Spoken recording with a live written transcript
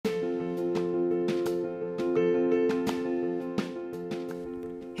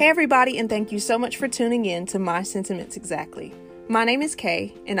Hey everybody, and thank you so much for tuning in to My Sentiments Exactly. My name is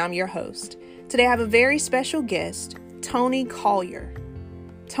Kay, and I'm your host. Today I have a very special guest, Tony Collier.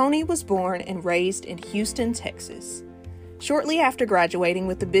 Tony was born and raised in Houston, Texas. Shortly after graduating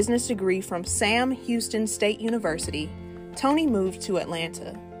with a business degree from Sam Houston State University, Tony moved to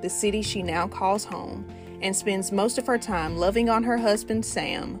Atlanta, the city she now calls home, and spends most of her time loving on her husband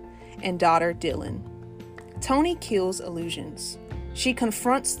Sam and daughter Dylan. Tony kills illusions. She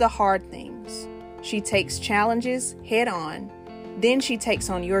confronts the hard things. She takes challenges head on. Then she takes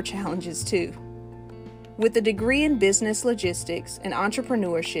on your challenges too. With a degree in business logistics and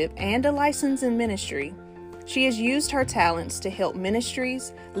entrepreneurship and a license in ministry, she has used her talents to help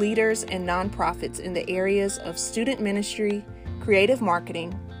ministries, leaders, and nonprofits in the areas of student ministry, creative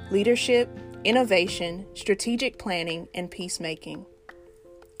marketing, leadership, innovation, strategic planning, and peacemaking.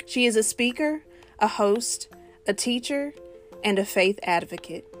 She is a speaker, a host, a teacher, and a faith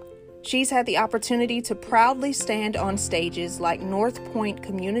advocate. She's had the opportunity to proudly stand on stages like North Point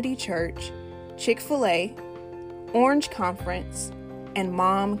Community Church, Chick-fil-A, Orange Conference, and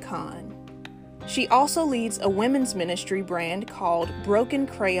MomCon. She also leads a women's ministry brand called Broken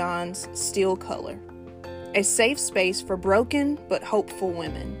Crayons Still Color, a safe space for broken but hopeful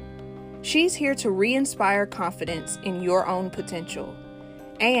women. She's here to re-inspire confidence in your own potential.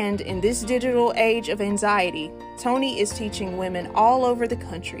 And in this digital age of anxiety, Tony is teaching women all over the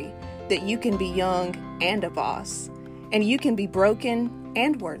country that you can be young and a boss, and you can be broken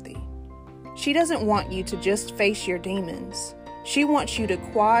and worthy. She doesn't want you to just face your demons. She wants you to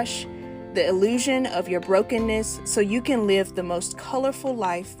quash the illusion of your brokenness so you can live the most colorful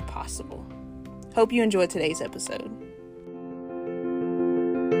life possible. Hope you enjoyed today's episode.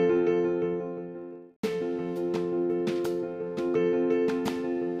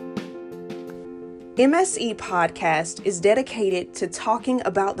 MSE Podcast is dedicated to talking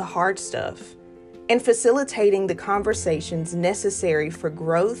about the hard stuff and facilitating the conversations necessary for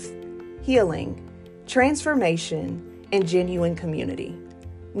growth, healing, transformation, and genuine community.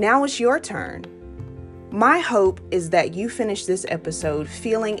 Now it's your turn. My hope is that you finish this episode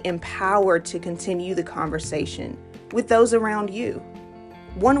feeling empowered to continue the conversation with those around you.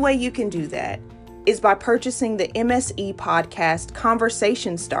 One way you can do that is by purchasing the MSE Podcast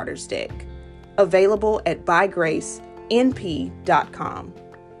Conversation Starters Deck, available at bygracenp.com.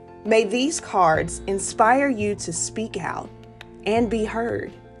 May these cards inspire you to speak out and be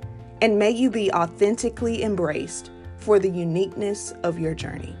heard, and may you be authentically embraced for the uniqueness of your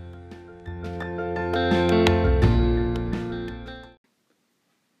journey.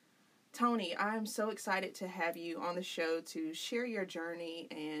 Tony, I'm so excited to have you on the show to share your journey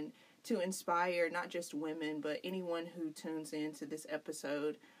and to inspire not just women, but anyone who tunes in to this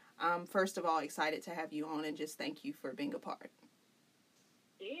episode. I'm, first of all, excited to have you on and just thank you for being a part.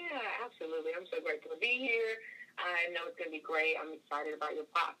 Yeah, absolutely. I'm so grateful to be here. I know it's going to be great. I'm excited about your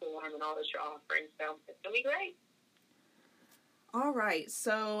platform and all that you're offering, so it's going to be great. All right.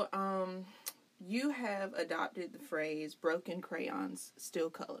 So you have adopted the phrase broken crayons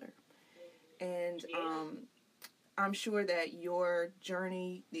still color. And I'm sure that your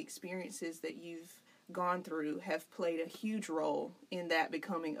journey, the experiences that you've gone through have played a huge role in that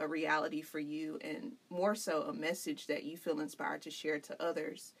becoming a reality for you, and more so a message that you feel inspired to share to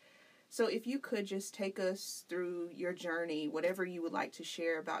others. So if you could just take us through your journey, whatever you would like to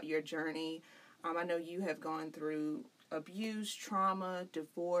share about your journey. I know you have gone through abuse, trauma,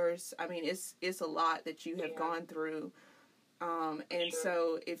 divorce. I mean, it's a lot that you have gone through. And Sure.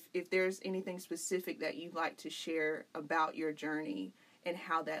 So if there's anything specific that you'd like to share about your journey and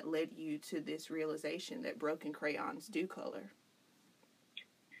how that led you to this realization that broken crayons do color.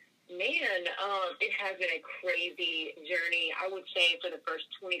 Man, it has been a crazy journey. I would say for the first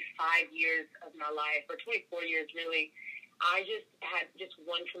 25 years of my life, or 24 years really, I just had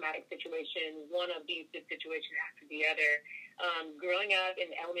one traumatic situation, one abusive situation after the other. Growing up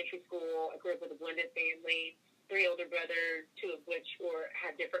in elementary school, I grew up with a blended family, 3 older brothers, 2 of which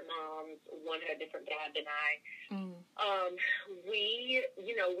had different moms. One had a different dad than I. We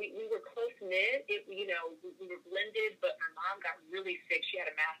were close knit. We were blended, but my mom got really sick. She had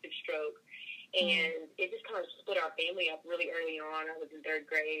a massive stroke, and it just kind of split our family up really early on. I was in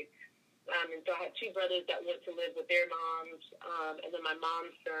 3rd grade, and so I had 2 brothers that went to live with their moms, and then my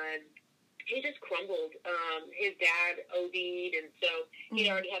mom's son. He just crumbled. His dad OD'd, and so he'd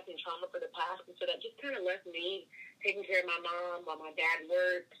already had some trauma for the past, and so that just kind of left me taking care of my mom while my dad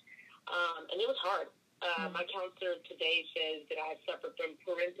worked, and it was hard. My counselor today says that I suffered from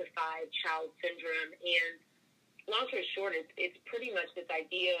parentified child syndrome, and long story short, it's pretty much this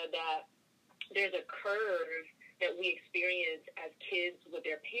idea that there's a curve that we experience as kids with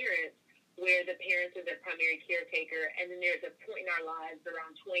their parents, where the parents are their primary caretaker, and then there's a point in our lives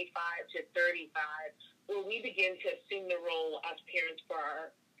around 25 to 35 where we begin to assume the role as parents for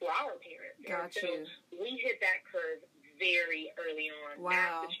our parents. Got and you. So we hit that curve very early on. Wow.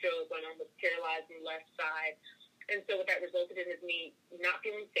 Massive stroke, when I was paralyzed on the left side. And so what that resulted in is me not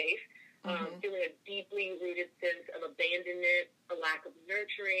feeling safe, feeling a deeply rooted sense of abandonment, a lack of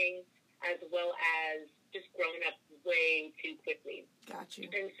nurturing, as well as just growing up way too quickly. Got you.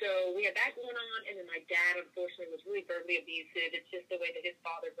 And so we had that going on, and then my dad, unfortunately, was really verbally abusive. It's just the way that his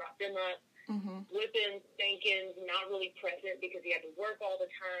father brought them up. Whipping, spanking, not really present because he had to work all the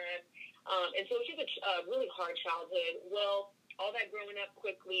time. And so it was just a really hard childhood. Well, all that growing up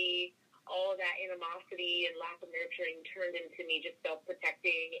quickly, all that animosity and lack of nurturing turned into me just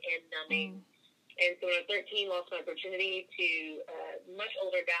self-protecting and numbing. And so when I was 13, lost my virginity to a much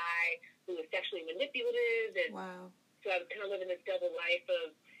older guy who was sexually manipulative. And wow. So I was kind of living this double life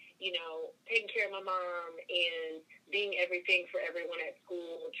of, you know, taking care of my mom and being everything for everyone at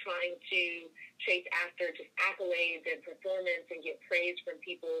school, trying to chase after just accolades and performance and get praise from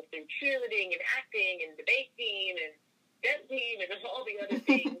people through cheerleading and acting and debate team and step team and all the other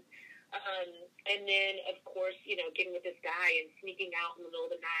things. And then, of course, you know, getting with this guy and sneaking out in the middle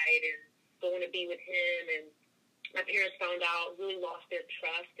of the night and going to be with him. And my parents found out, really lost their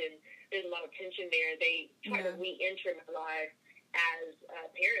trust, and there's a lot of tension there. They tried to re-enter my life as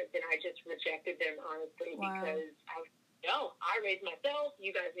parents, and I just rejected them, honestly, because I raised myself.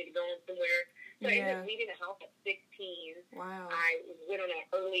 You guys need to go on somewhere. So I ended up leaving the house at 16. Wow. I went on an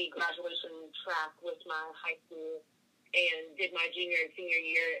early graduation track with my high school and did my junior and senior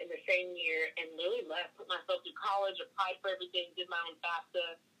year in the same year, and literally left, put myself through college, applied for everything, did my own FAFSA,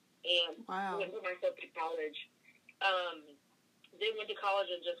 and put myself through college. Then went to college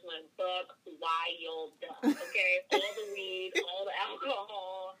and just went buck wild, okay? All the weed, all the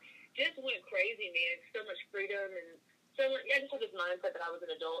alcohol, just went crazy, man. So much freedom, and so I just had this mindset that I was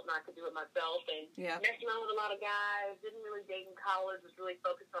an adult and I could do it myself, and messed around with a lot of guys, didn't really date in college, was really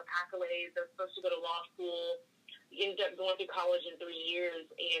focused on accolades. I was supposed to go to law school, ended up going through college in 3 years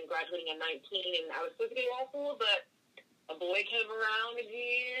and graduating at 19, and I was supposed to go to law school, but a boy came around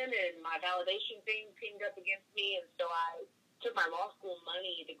again, and my validation thing pinged up against me, and so I took my law school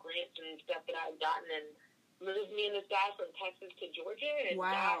money, the grants and stuff that I had gotten, and moved me and this guy from Texas to Georgia, and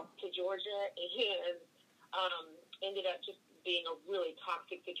back to Georgia, and ended up just being a really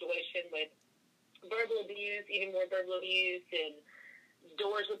toxic situation with verbal abuse, even more verbal abuse, and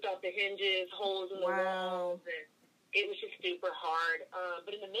doors without the hinges, holes in the walls, and it was just super hard.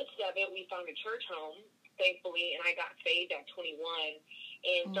 But in the midst of it, we found a church home, thankfully, and I got saved at 21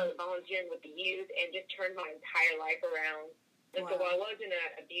 and started volunteering with the youth and just turned my entire life around. And so while I was in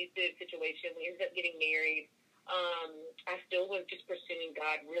an abusive situation, we ended up getting married. I still was just pursuing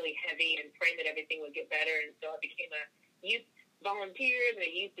God really heavy and praying that everything would get better. And so I became a youth volunteer, and a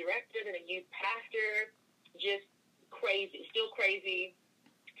youth director, and a youth pastor. Just crazy, still crazy.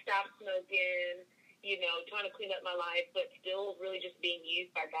 Stopped smoking, you know, trying to clean up my life, but still really just being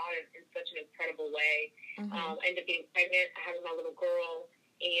used by God in such an incredible way. I ended up getting pregnant, having my little girl,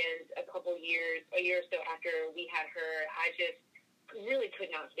 and a year or so after we had her, I just really could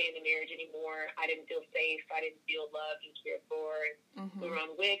not stay in the marriage anymore. I didn't feel safe. I didn't feel loved and cared for. And we were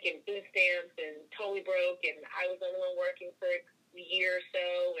on WIC and food stamps and totally broke, and I was the only one working for a year or so,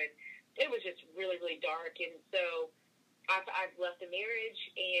 and it was just really, really dark. And so I've left the marriage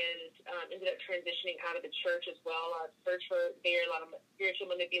and ended up transitioning out of the church as well. I've searched for there, a lot of spiritual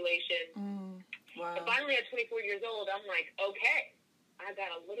manipulation. And finally, at 24 years old, I'm like, okay, I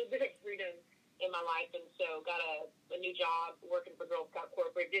got a little bit of freedom in my life, and so got a new job working for Girl Scout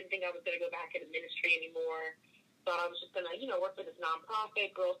Corporate. Didn't think I was going to go back into ministry anymore. Thought I was just going to, work for this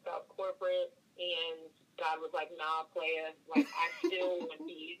nonprofit, Girl Scout Corporate, and God was like, nah, playa. Like, I still want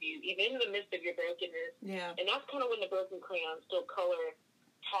to use you, even in the midst of your brokenness. Yeah. And that's kind of when the Broken Crayon Still Color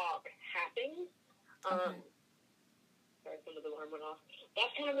talk happens. Sorry, some of the alarm went off.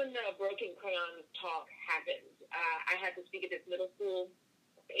 That's kind of when the Broken Crayon talk happens. I had to speak at this middle school,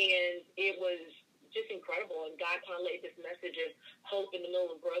 and it was just incredible. And God kind of laid this message of hope in the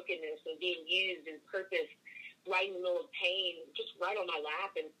middle of brokenness and being used and purpose right in the middle of pain, just right on my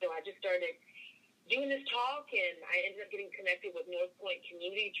lap. And so I just started doing this talk, and I ended up getting connected with North Point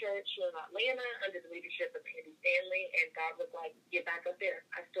Community Church in Atlanta under the leadership of Andy Stanley. And God was like, get back up there.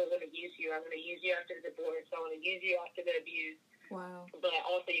 I still want to use you. I'm going to use you after the divorce. I want to use you after the abuse. Wow. But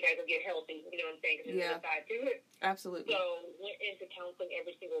also, you guys will get healthy. You know what I'm saying? Because there's a side to it. Absolutely. So went into counseling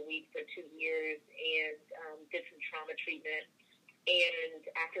every single week for 2 years and did some trauma treatment. And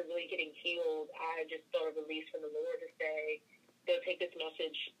after really getting healed, I just felt a release from the Lord to say, go take this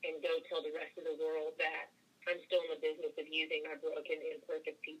message and go tell the rest of the world that I'm still in the business of using my broken,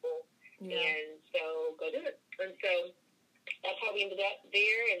 imperfect people. Yeah. And so go do it. And so that's how we ended up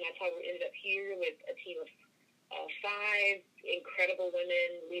there, and that's how we ended up here with a team of 5 incredible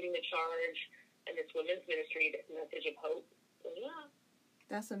women leading the charge in this women's ministry, this message of hope. So, yeah.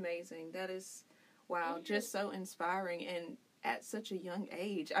 That's amazing. That is, wow, just so inspiring. And at such a young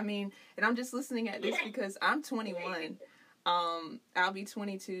age. I mean, and I'm just listening at this because I'm 21. I'll be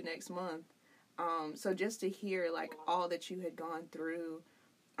 22 next month. So just to hear like all that you had gone through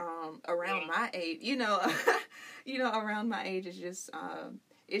around my age, around my age is just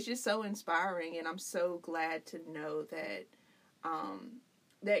it's just so inspiring, and I'm so glad to know that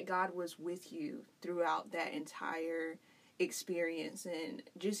that God was with you throughout that entire experience, and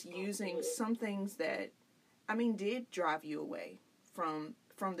just using some things that did drive you away from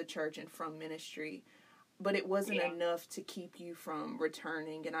the church and from ministry, but it wasn't enough to keep you from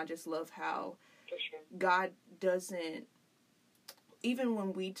returning. And I just love how God doesn't, even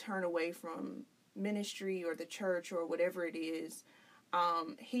when we turn away from ministry or the church or whatever it is,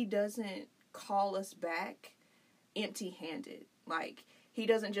 He doesn't call us back empty-handed. Like, He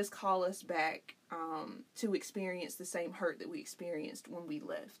doesn't just call us back to experience the same hurt that we experienced when we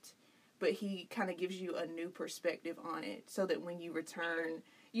left. But He kind of gives you a new perspective on it, so that when you return,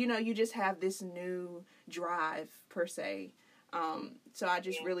 you just have this new drive, per se. So I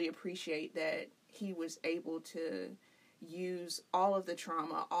just really appreciate that He was able to use all of the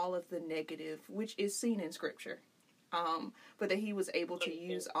trauma, all of the negative, which is seen in Scripture, but that He was able to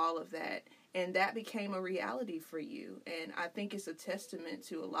use all of that, and that became a reality for you. And I think it's a testament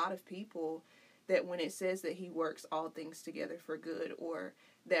to a lot of people that when it says that He works all things together for good, or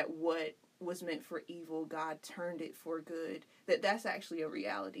that what was meant for evil, God turned it for good, that's actually a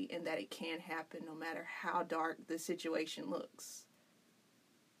reality, and that it can happen no matter how dark the situation looks.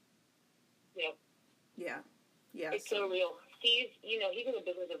 Yep. Yeah. It's so real. He's in the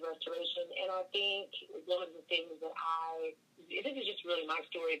business of restoration, and I think one of the things that this is just really my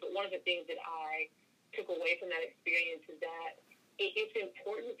story, but one of the things that I took away from that experience is that it's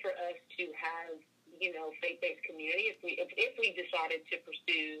important for us to have, faith-based community if we decided to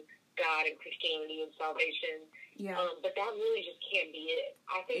pursue God and Christianity and salvation. Yeah. But that really just can't be it.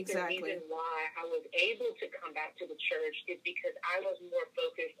 I think the reason why I was able to come back to the church is because I was more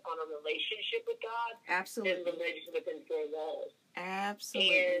focused on a relationship with God than religion within 4 walls.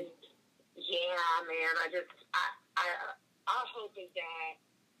 Absolutely. And yeah, man, our hope is that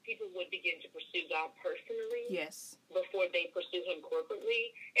people would begin to pursue God personally. Yes. Before they pursue Him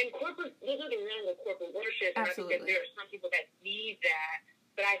corporately. And there's nothing wrong with corporate worship. And Absolutely. I think that there are some people that need that.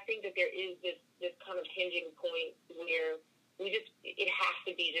 But I think that there is this kind of hinging point where it has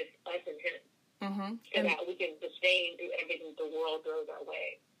to be just us and Him. Mm-hmm. So that we can sustain through everything the world goes our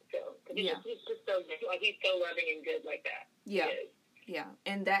way. So, he's just so, like, He's so loving and good like that. Yeah. Yeah.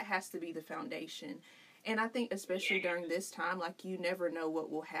 And that has to be the foundation. And I think especially during this time, like, you never know what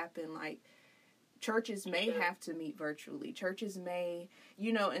will happen. Like, churches may have to meet virtually. Churches may,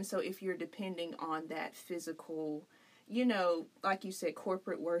 and so if you're depending on that physical, like you said,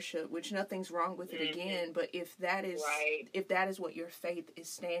 corporate worship, which nothing's wrong with it again, but if that is what your faith is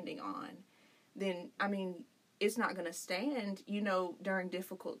standing on, then, it's not going to stand, during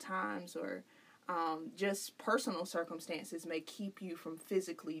difficult times, or just personal circumstances may keep you from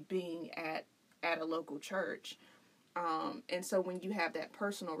physically being at a local church. And so when you have that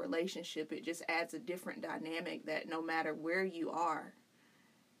personal relationship, it just adds a different dynamic that no matter where you are,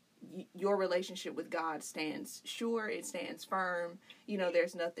 your relationship with God stands sure, it stands firm.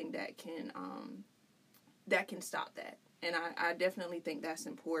 There's nothing that can stop that. And I definitely think that's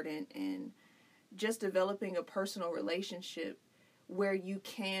important. And just developing a personal relationship where you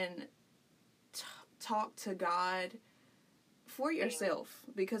can talk to God for yourself,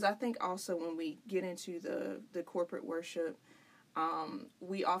 because I think also when we get into the corporate worship,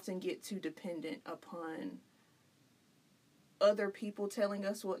 we often get too dependent upon other people telling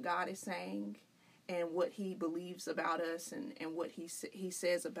us what God is saying and what He believes about us and what He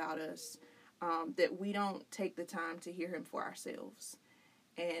says about us, that we don't take the time to hear Him for ourselves.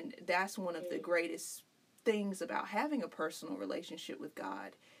 And that's one of the greatest things about having a personal relationship with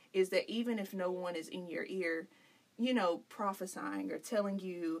God, is that even if no one is in your ear, prophesying or telling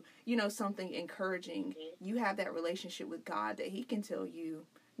you, something encouraging, you have that relationship with God that He can tell you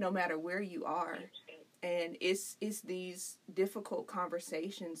no matter where you are. And it's these difficult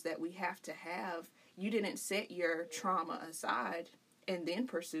conversations that we have to have. You didn't set your trauma aside and then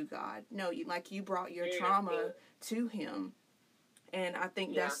pursue God. No, you brought your trauma to Him And I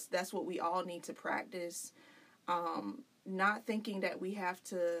think that's what we all need to practice. Not thinking that we have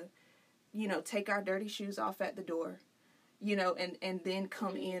to, take our dirty shoes off at the door, and then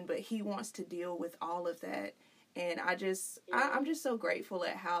come in. But he wants to deal with all of that. And I'm just so grateful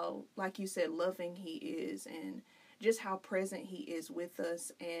at how, like you said, loving he is, and just how present he is with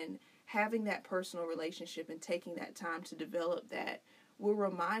us, and having that personal relationship and taking that time to develop that will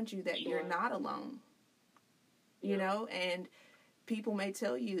remind you that you're not alone, and people may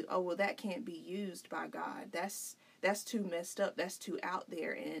tell you, oh, well, that can't be used by God. That's too messed up. That's too out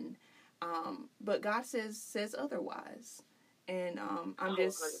there. And, but God says otherwise. And, I'm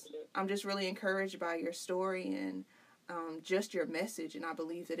just really encouraged by your story and, just your message. And I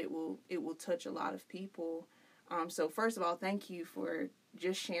believe that it will touch a lot of people. So first of all, thank you for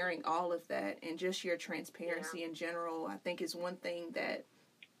just sharing all of that, and just your transparency in general. I think is one thing that,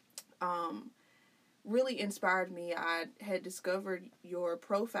 really inspired me. I had discovered your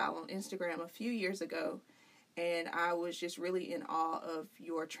profile on Instagram a few years ago, and I was just really in awe of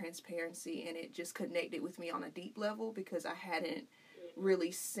your transparency, and it just connected with me on a deep level because I hadn't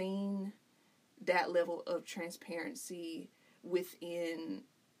really seen that level of transparency within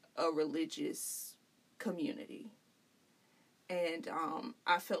a religious community. And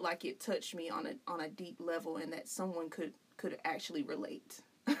I felt like it touched me on a deep level, and that someone could actually relate.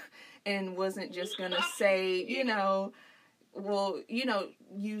 And wasn't just going to say,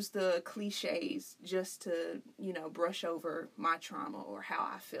 use the cliches just to, brush over my trauma or how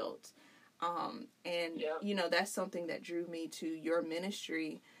I felt. That's something that drew me to your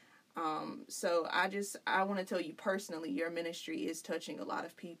ministry. So I want to tell you personally, your ministry is touching a lot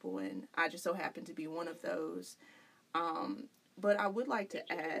of people, and I just so happen to be one of those. But I would like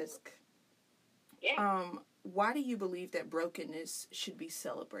to ask, why do you believe that brokenness should be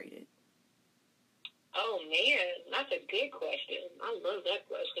celebrated? Oh man, that's a good question. I love that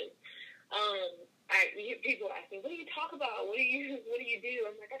question. People ask me, "What do you talk about? What do you do?"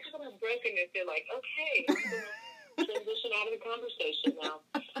 I'm like, I talk about brokenness. They're like, "Okay, I'm gonna transition out of the conversation now."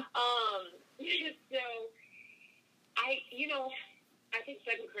 So I think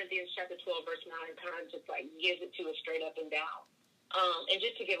 2 Corinthians chapter 12 verse 9 kind of just like gives it to us straight up and down. And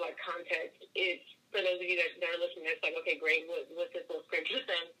just to give like context, it's for those of you that are listening, it's like, okay, great, what's this little scripture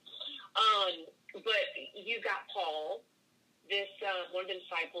saying? But you got Paul, this one of the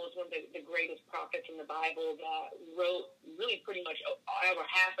disciples, one of the greatest prophets in the Bible, that wrote really pretty much over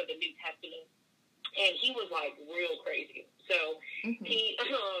half of the New Testament, and he was like real crazy. So he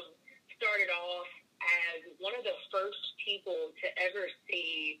started off as one of the first people to ever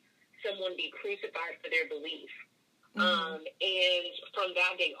see someone be crucified for their belief. And from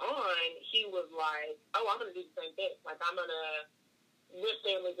that day on, he was like, oh, I'm going to do the same thing. Like, I'm going to rip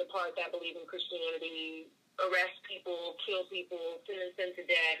families apart that believe in Christianity, arrest people, kill people, sentence them to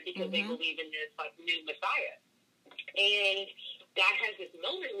death because they believe in this, like, new Messiah. And God has this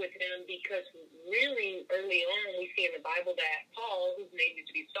moment with him because really early on we see in the Bible that Paul, whose name used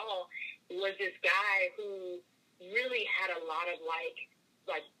to be Saul, was this guy who really had a lot of, like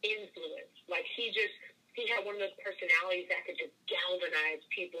influence. Like, he had one of those personalities that could just galvanize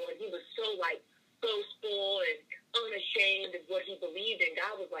people, and he was so, like, boastful and unashamed of what he believed in.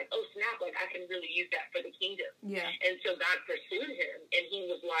 God was like, oh, snap, like, I can really use that for the kingdom. Yeah. And so God pursued him, and he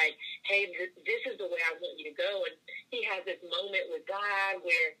was like, hey, this is the way I want you to go. And he has this moment with God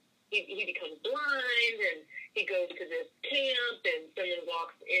where he becomes blind, and he goes to this camp, and someone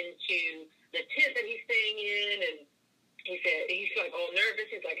walks into the tent that he's staying in, and he's like all nervous.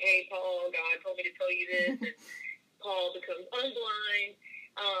 He's like, hey, Paul, God told me to tell you this. And Paul becomes unblind.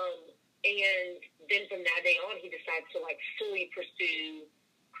 And then from that day on, he decides to, like, fully pursue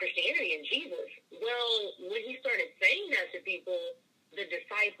Christianity and Jesus. Well, when he started saying that to people, the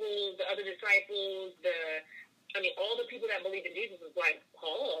other disciples, all the people that believed in Jesus was like,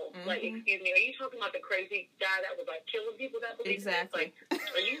 Paul, like, excuse me, are you talking about the crazy guy that was, like, killing people that believed in this? Like,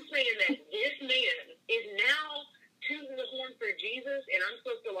 are you saying that this man is now tooting the horn for Jesus, and I'm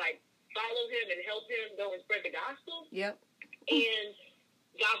supposed to, like, follow him and help him go and spread the gospel? Yep. And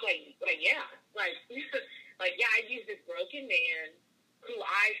God's like, yeah. I use this broken man who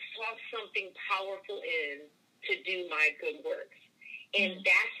I saw something powerful in to do my good works. And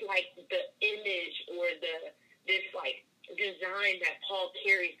that's, like, the image or this design that Paul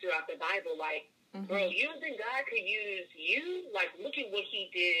carries throughout the Bible. Like, bro, you don't think God could use you? Like, look at what he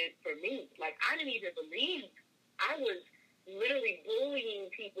did for me. Like, I didn't even believe. I was literally bullying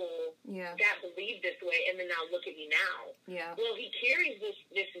people that believe this way, and then now look at me now. Yeah. Well, he carries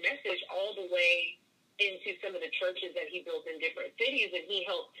this message all the way into some of the churches that he built in different cities, and he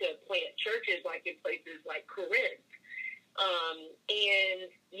helped to plant churches like in places like Corinth. And,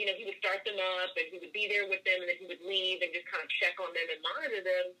 you know, he would start them up, and he would be there with them, and then he would leave and just kind of check on them and monitor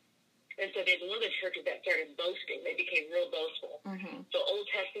them. And so there's one of the churches that started boasting. They became real boastful. Mm-hmm. The Old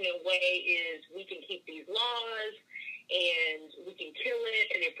Testament way is we can keep these laws, and we can kill it,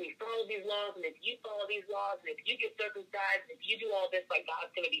 and if we follow these laws, and if you follow these laws, and if you get circumcised, and if you do all this, like,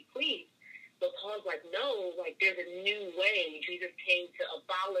 God's going to be pleased. But Paul's like, no, like, there's a new way. Jesus came to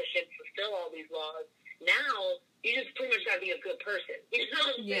abolish and fulfill all these laws. Now, you just pretty much got to be a good person. You know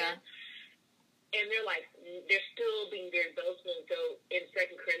what I'm saying? And they're like, they're still being very boastful. And so in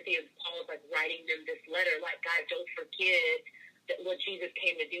 2 Corinthians, Paul is like writing them this letter, like, guys, don't forget that what Jesus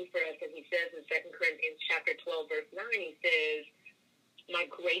came to do for us. And he says in 2 Corinthians chapter 12, verse 9, he says, my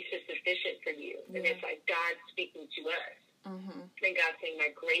grace is sufficient for you. And it's like God speaking to us. Mm-hmm. And God saying,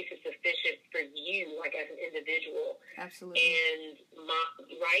 my grace is sufficient for you, like as an individual. Absolutely. And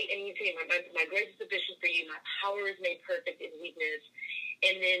and he's saying, my grace is sufficient for you. My power is made perfect in weakness.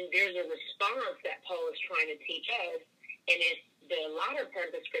 And then there's a response that Paul is trying to teach us, and it's the latter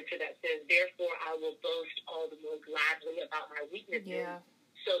part of the scripture that says, therefore I will boast all the more gladly about my weaknesses,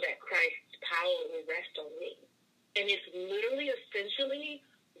 so that Christ's power will rest on me. And it's literally, essentially,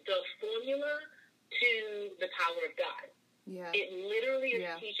 the formula to the power of God. Yeah. It literally is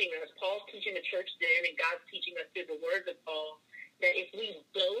teaching us, Paul's teaching the church then, and God's teaching us through the words of Paul, that if we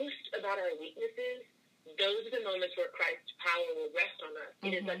boast about our weaknesses, those are the moments where Christ's power will rest on us.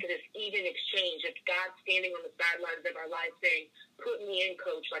 It is like this even exchange. It's God standing on the sidelines of our lives saying, put me in,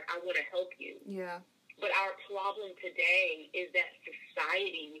 coach, like, I want to help you. Yeah. But our problem today is that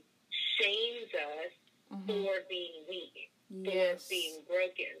society shames us for being weak, for being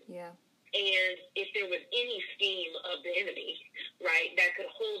broken. Yeah. And if there was any scheme of the enemy, right, that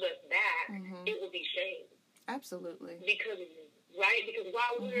could hold us back, it would be shame. Absolutely. Because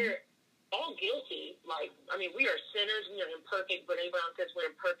while we're all guilty, like, I mean, we are sinners, we are imperfect. Brene Brown says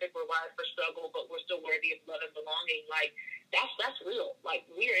we're imperfect, we're wired for struggle, but we're still worthy of love and belonging. Like, that's real. Like,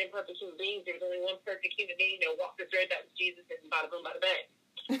 we are imperfect human beings. There's only one perfect human being that walked this earth, that was Jesus, and bada boom, bada bang.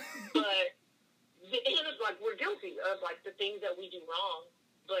 But the end is, like, we're guilty of, like, the things that we do wrong.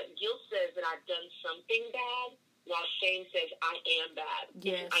 But guilt says that I've done something bad, while shame says I am bad.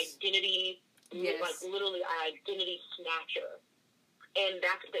 Yes. Identity, like, literally, an identity snatcher. And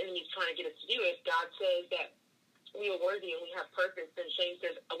that's what the enemy's trying to get us to do. Is God says that we are worthy and we have purpose, and shame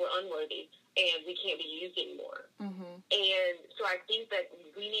says we're unworthy and we can't be used anymore. And so I think that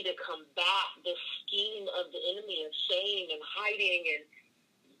we need to combat the scheme of the enemy of shame and hiding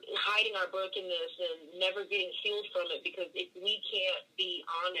our brokenness and never getting healed from it. Because if we can't be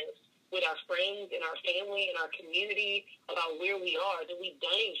honest with our friends and our family and our community about where we are, then we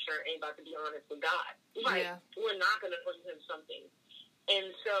dang sure ain't about to be honest with God. Like, we're not going to bring him something.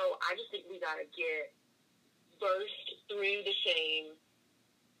 And so I just think we got to burst through the shame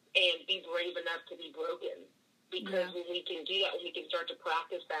and be brave enough to be broken. Because when we can do that, when we can start to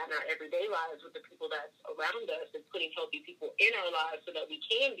practice that in our everyday lives with the people that's around us and putting healthy people in our lives so that we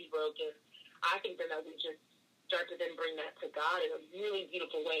can be broken, I think that we just start to then bring that to God in a really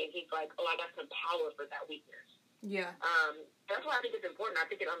beautiful way. And he's like, oh, I got some power for that weakness. Yeah. That's why I think it's important.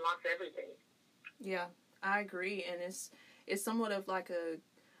 I think it unlocks everything. Yeah, I agree. And it's somewhat of like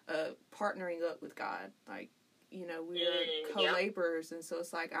a partnering up with God. Like, you know, we're co-laborers. And so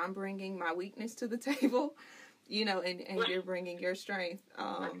it's like, I'm bringing my weakness to the table, you know, and you're bringing your strength.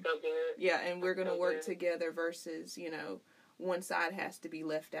 That's so good. Yeah, and we're going to work together versus, you know, one side has to be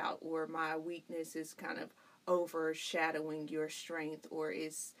left out, or my weakness is kind of overshadowing your strength, or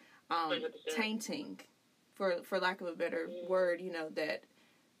is tainting, for lack of a better word, you know, that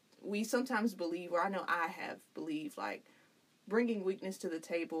we sometimes believe, or I know I have believed, like, bringing weakness to the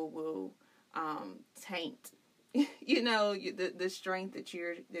table will taint, you know, the strength that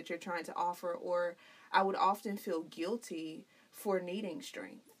you're trying to offer. Or I would often feel guilty for needing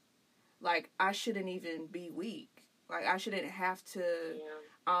strength. Like, I shouldn't even be weak. Like, I shouldn't have to.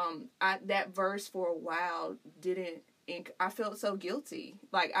 That verse for a while I felt so guilty.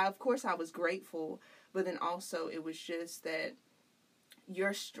 Like, of course I was grateful, but then also it was just that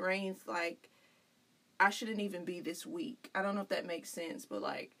your strength, like, I shouldn't even be this weak. I don't know if that makes sense, but,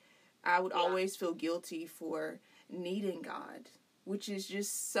 like, I would always feel guilty for needing God, which is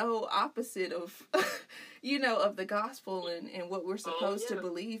just so opposite of, you know, of the gospel and what we're supposed to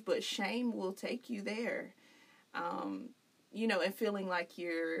believe. But shame will take you there, you know, and feeling like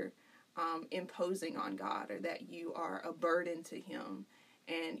you're imposing on God, or that you are a burden to him.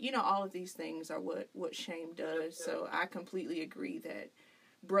 And, you know, all of these things are what shame does. So I completely agree that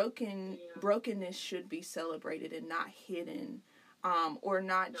brokenness should be celebrated and not hidden, or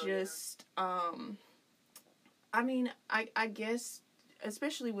not just, I mean, I guess,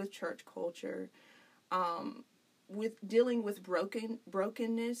 especially with church culture, with dealing with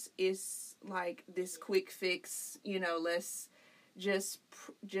brokenness is like this quick fix, let's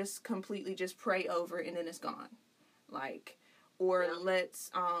just completely just pray over it and then it's gone. Like, or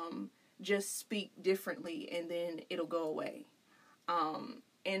let's just speak differently and then it'll go away.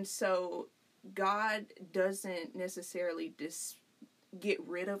 And so God doesn't necessarily get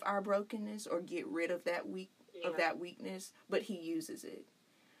rid of our brokenness or get rid of that weakness, but he uses it.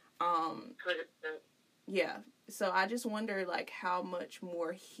 100%. Yeah. So I just wonder, like, how much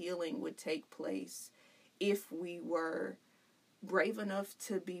more healing would take place if we were brave enough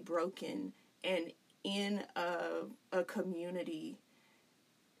to be broken and in a community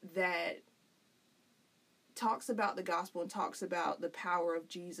that talks about the gospel and talks about the power of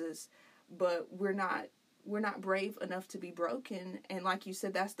Jesus, but we're not brave enough to be broken. And like you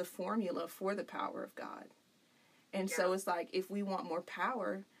said, that's the formula for the power of God. And so it's like, if we want more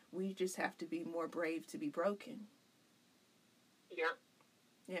power, we just have to be more brave to be broken.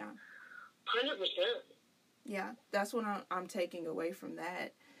 Yeah. 100%. Yeah, that's what I'm taking away from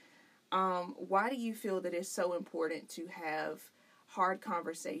that. Why do you feel that it's so important to have hard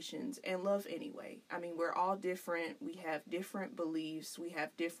conversations and love anyway? I mean, we're all different. We have different beliefs. We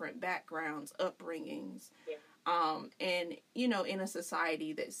have different backgrounds, upbringings. Yeah. And, in a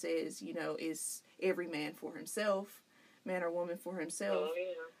society that says, is every man for himself, man or woman for himself.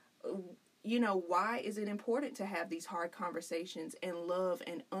 Oh, yeah. Why is it important to have these hard conversations and love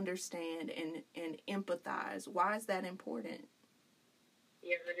and understand and empathize? Why is that important?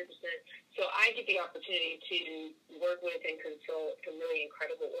 Yeah, 100%. So I get the opportunity to work with and consult some really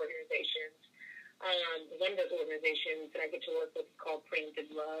incredible organizations. One of those organizations that I get to work with is called Preemptive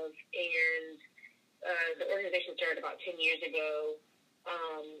Love, and the organization started about 10 years ago,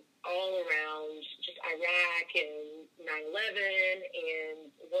 all around just Iraq and 9/11 and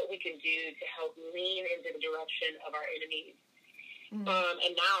what we can do to help lean into the direction of our enemies. Mm-hmm.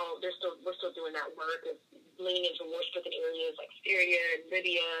 And now we're still doing that work of leaning into war-stricken areas like Syria and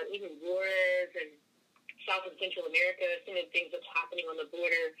Libya, and even Juarez and South and Central America. Some of the things that's happening on the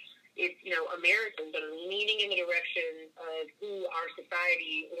border, it's, Americans that are leaning in the direction of who our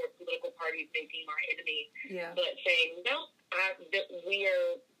society or political parties may deem our enemy, but saying, no, we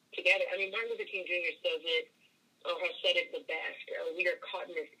are together. I mean, Martin Luther King Jr. says it, or has said it the best. We are caught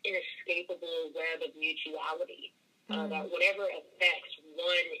in this inescapable web of mutuality, that whatever affects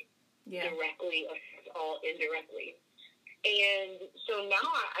one directly affects all indirectly. And so now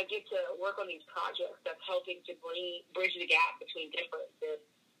I get to work on these projects that's helping to bridge the gap between difference and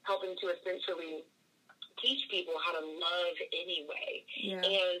helping to essentially teach people how to love anyway. Yeah.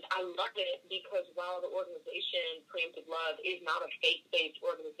 And I love it because while the organization, Preemptive Love, is not a faith-based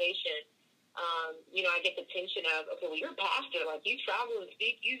organization, I get the tension of, okay, well, you're a pastor. Like, you travel and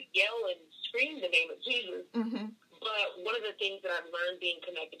speak, you yell and scream the name of Jesus. Mm-hmm. But one of the things that I've learned being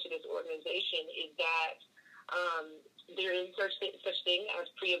connected to this organization is that there is such thing as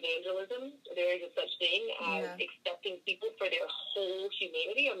pre-evangelism. There is a such thing as accepting people for their whole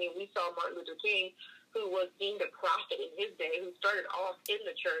humanity. I mean, we saw Martin Luther King, who was deemed a prophet in his day, who started off in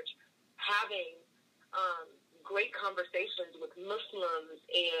the church, having great conversations with Muslims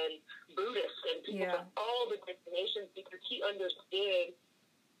and Buddhists and people from all the different nations, because he understood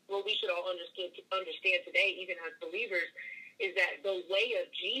what we should all understand today, even as believers, is that the way of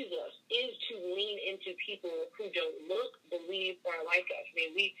Jesus is to lean into people who don't look, believe, or like us. I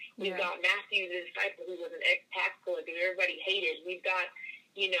mean, we've got Matthew, the disciple, who was an ex-tax collector, everybody hated. We've got,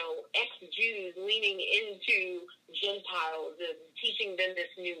 ex-Jews leaning into Gentiles and teaching them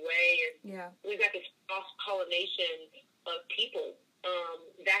this new way. And we've got this cross-pollination of people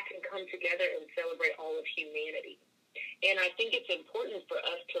that can come together and celebrate all of humanity. And I think it's important for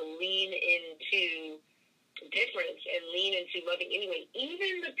us to lean into difference and lean into loving anyway,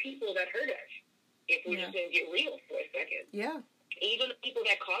 even the people that hurt us, if we're just going to get real for a second. Yeah. Even the people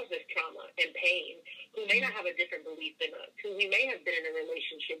that cause us trauma and pain, who may not have a different belief than us, who we may have been in a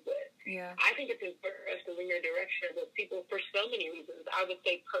relationship with. Yeah. I think it's important for us to lean in the direction of those people for so many reasons. I would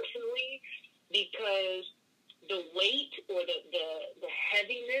say personally, because the weight or the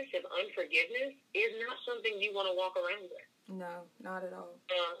heaviness of unforgiveness is not something you want to walk around with. No, not at all.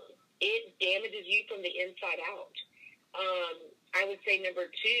 It damages you from the inside out. I would say number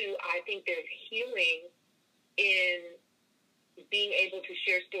two, I think there's healing in being able to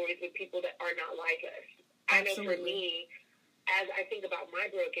share stories with people that are not like us. Absolutely. I know for me, as I think about my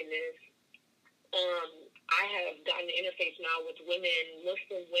brokenness, I have gotten to interface now with women,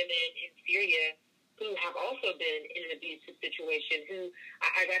 Muslim women in Syria, who have also been in an abusive situation, who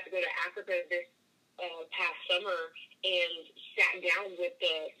I got to go to Africa this past summer and sat down with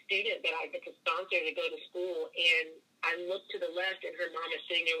the student that I get to sponsor to go to school, and I looked to the left, and her mom is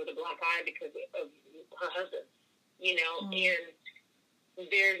sitting there with a black eye because of her husband, you know. And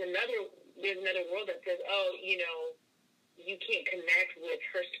there's another world that says, oh, you know, you can't connect with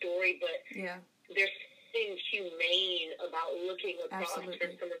her story, but there's something humane about looking across from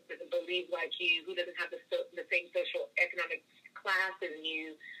someone who doesn't believe like you, who doesn't have the same social economic class as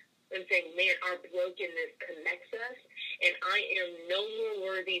you, and saying, man, our brokenness connects us, and I am no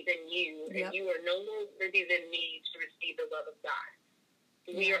more worthy than you, and you are no more worthy than me to receive the love of God.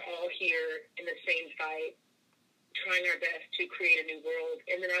 We are all here in the same fight, trying our best to create a new world.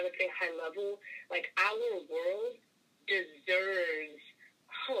 And then I would say high level, like, our world deserves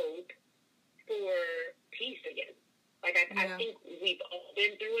hope for peace again. Like, I think we've all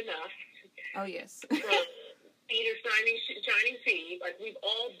been through enough. Oh, yes. From Peter shining sea. Like, we've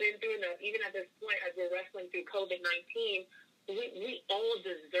all been through enough. Even at this point, as we're wrestling through COVID-19, we all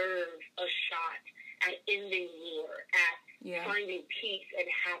deserve a shot at ending war, at finding peace and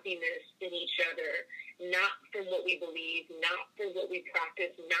happiness in each other, not from what we believe, not from what we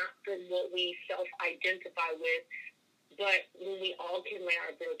practice, not from what we self-identify with, but when we all can lay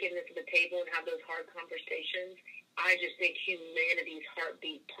our brokenness at the table and have those hard conversations, I just think humanity's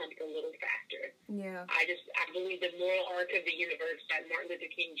heartbeat pumped a little faster. Yeah. I believe the moral arc of the universe that Martin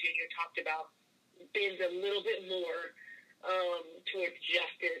Luther King Jr. talked about bends a little bit more towards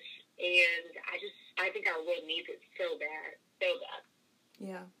justice, and I think our world needs it so bad.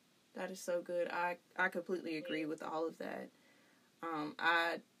 Yeah, that is so good. I completely agree with all of that.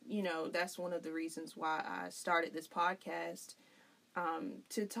 That's one of the reasons why I started this podcast,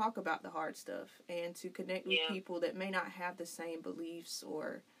 to talk about the hard stuff and to connect with people that may not have the same beliefs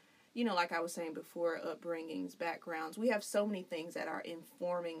or, like I was saying before, upbringings, backgrounds. We have so many things that are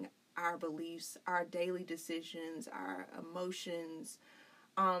informing our beliefs, our daily decisions, our emotions,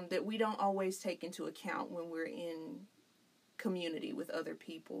 that we don't always take into account when we're in community with other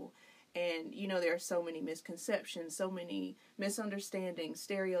people. And, there are so many misconceptions, so many misunderstandings,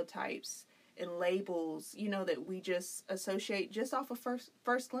 stereotypes, and labels, that we just associate just off of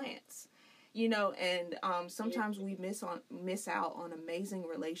first glance, and sometimes we miss out on amazing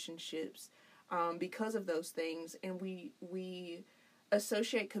relationships because of those things, and we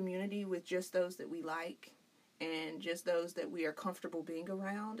associate community with just those that we like and just those that we are comfortable being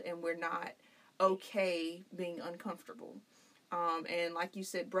around, and we're not okay being uncomfortable. And like you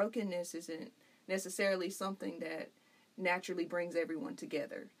said, brokenness isn't necessarily something that naturally brings everyone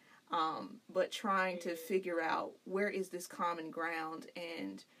together. But trying to figure out where is this common ground,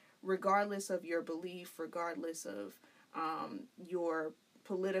 and regardless of your belief, regardless of your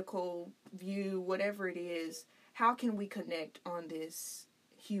political view, whatever it is, how can we connect on this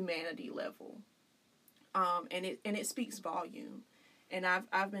humanity level? And it speaks volume. And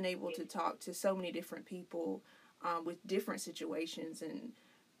I've been able to talk to so many different people with different situations, and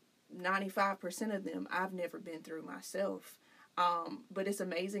 95% of them I've never been through myself. But it's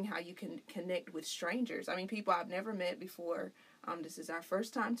amazing how you can connect with strangers. I mean, people I've never met before. This is our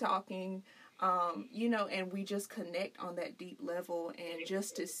first time talking, and we just connect on that deep level, and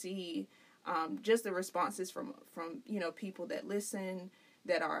just to see just the responses from people that listen,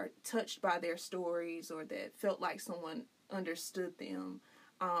 that are touched by their stories, or that felt like someone understood them.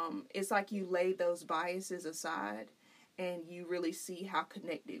 It's like you lay those biases aside, and you really see how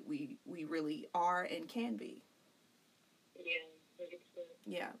connected we really are and can be.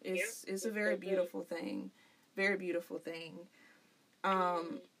 Yeah, it's a very beautiful thing. Very beautiful thing.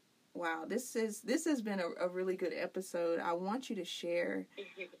 Wow, this has been a really good episode. I want you to share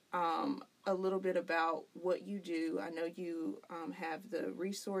a little bit about what you do. I know you have the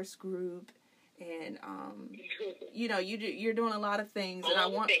resource group, and you're doing a lot of things, and I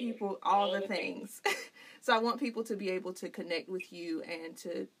want people all the things. So I want people to be able to connect with you and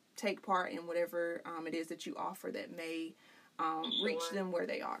to take part in whatever it is that you offer that may reach them where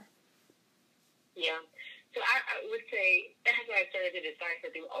they are. Yeah. So I would say, as I started to decipher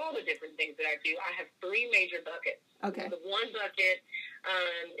through all the different things that I do, I have 3 major buckets. Okay. The one bucket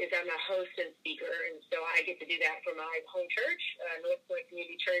is I'm a host and speaker, and so I get to do that for my home church, North Point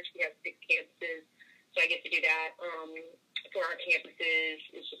Community Church. We have 6 campuses, so I get to do that for our campuses.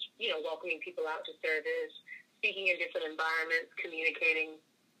 It's just, welcoming people out to service, speaking in different environments, communicating.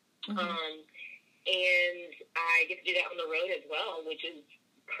 And I get to do that on the road as well, which is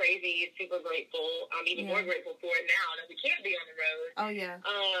crazy, super grateful. I'm even more grateful for it now that we can't be on the road. Oh, yeah.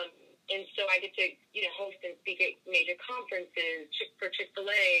 And so I get to, host and speak at major conferences for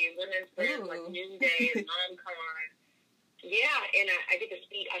Chick-fil-A, Women's Prayers, like Noonday and MomCon. Yeah, and I get to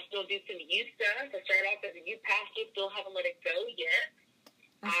speak. I still do some youth stuff. I started off as a youth pastor, still haven't let it go yet.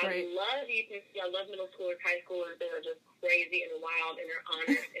 That's great. I love youth. I love middle schoolers, high schoolers. They're just crazy and wild, and they're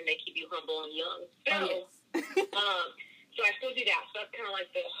honest, and they keep you humble and young. So, so I still do that. So that's kind of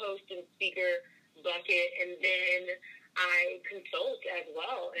like the host and speaker bucket, and then I consult as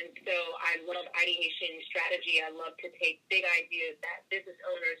well. And so I love ideation strategy. I love to take big ideas that business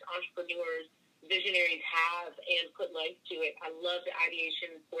owners, entrepreneurs, visionaries have and put life to it. I love the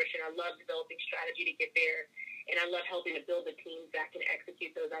ideation portion. I love developing strategy to get there. And I love helping to build the teams that can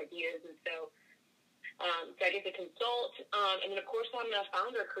execute those ideas. And so I get to consult. And then, of course, I'm the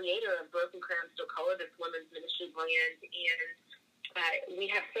founder, creator of Broken Crayon Still Color, this women's ministry brand. And we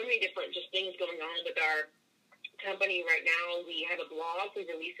have so many different just things going on with our company right now. We have a blog. We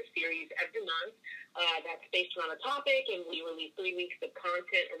release a series every month that's based around a topic, and we release 3 weeks of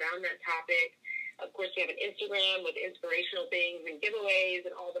content around that topic. Of course, we have an Instagram with inspirational things and giveaways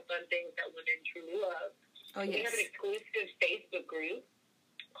and all the fun things that women truly love. Oh, yes. We have an exclusive Facebook group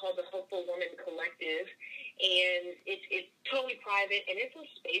called the Hopeful Woman Collective, and it's totally private, and it's a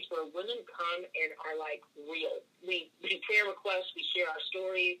space where women come and are, like, real. We do prayer requests. We share our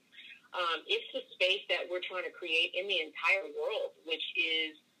stories. It's the space that we're trying to create in the entire world, which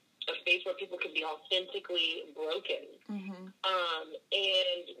is a space where people can be authentically broken. Mm-hmm.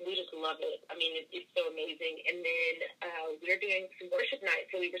 And we just love it. I mean, it's so amazing. And then we're doing some worship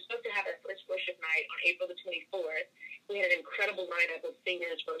nights. So we were supposed to have our first worship night on April the 24th. We had an incredible lineup of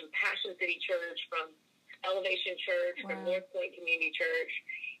singers from Passion City Church, from Elevation Church, from North Point Community Church.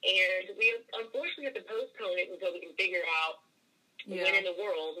 And we unfortunately have to postpone it until we can figure out when in the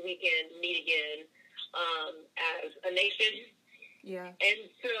world we can meet again as a nation. Yeah. And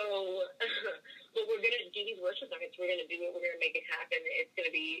so, but we're going to do these worship nights. We're going to do it. We're going to make it happen. It's going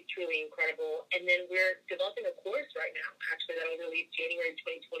to be truly incredible. And then we're developing a course right now, actually, that will release January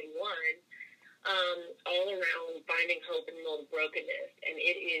 2021, all around finding hope in the middle of brokenness. And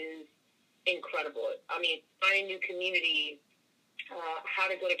it is incredible. I mean, finding new community, how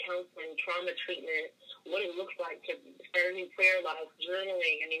to go to counseling, trauma treatment, what it looks like to start a new prayer life,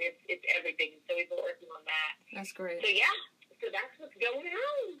 journaling. I mean, it's everything. So we've been working on that. That's great. So, yeah. So that's what's going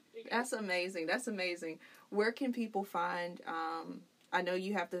on. That's amazing. That's amazing. Where can people find, I know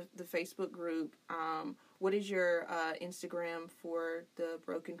you have the Facebook group. What is your Instagram for the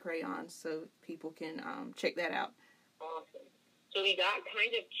Broken Crayons so people can check that out? Awesome. So we got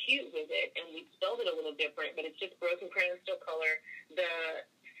kind of cute with it, and we spelled it a little different, but it's just Broken Crayon Still Color. The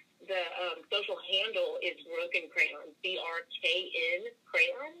social handle is Broken Crayons, BRKN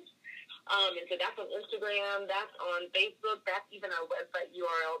Crayons. And so that's on Instagram, that's on Facebook, that's even our website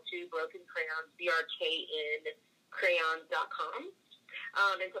URL too, Broken Crayons, BRKNCrayons.com.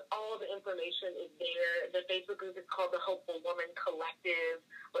 And so all the information is there. The Facebook group is called the Hopeful Woman Collective,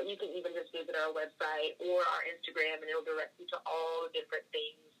 but you can even just visit our website or our Instagram, and it'll direct you to all the different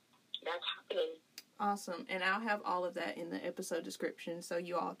things that's happening. Awesome. And I'll have all of that in the episode description so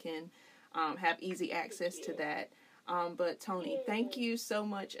you all can have easy access to that. But Toni, thank you so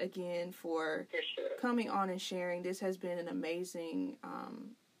much again for coming on and sharing. This has been an amazing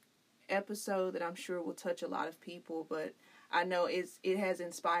episode that I'm sure will touch a lot of people, but I know it has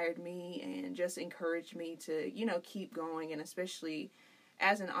inspired me and just encouraged me to, keep going, and especially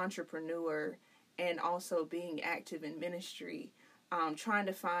as an entrepreneur and also being active in ministry, trying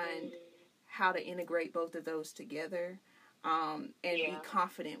to find how to integrate both of those together and be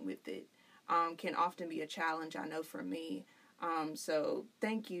confident with it. Can often be a challenge, I know, for me. So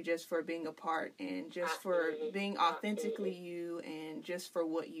thank you just for being a part and just for being authentically you and just for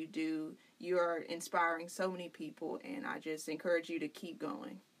what you do. You are inspiring so many people, and I just encourage you to keep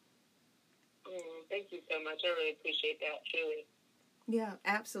going. Thank you so much. I really appreciate that, truly. Yeah,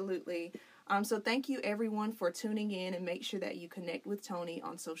 absolutely. So thank you, everyone, for tuning in, and make sure that you connect with Toni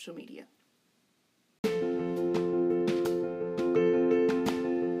on social media.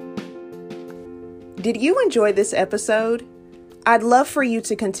 Did you enjoy this episode? I'd love for you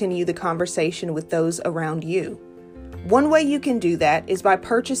to continue the conversation with those around you. One way you can do that is by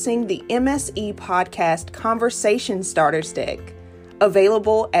purchasing the MSE Podcast Conversation Starters Deck,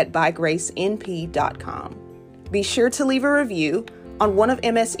 available at bygracenp.com. Be sure to leave a review on one of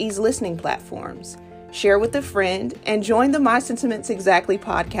MSE's listening platforms, share with a friend, and join the My Sentiments Exactly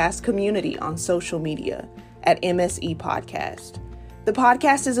podcast community on social media at MSE Podcast. The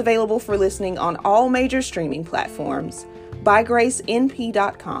podcast is available for listening on all major streaming platforms,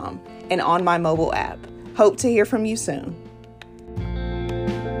 bygracenp.com, and on my mobile app. Hope to hear from you soon.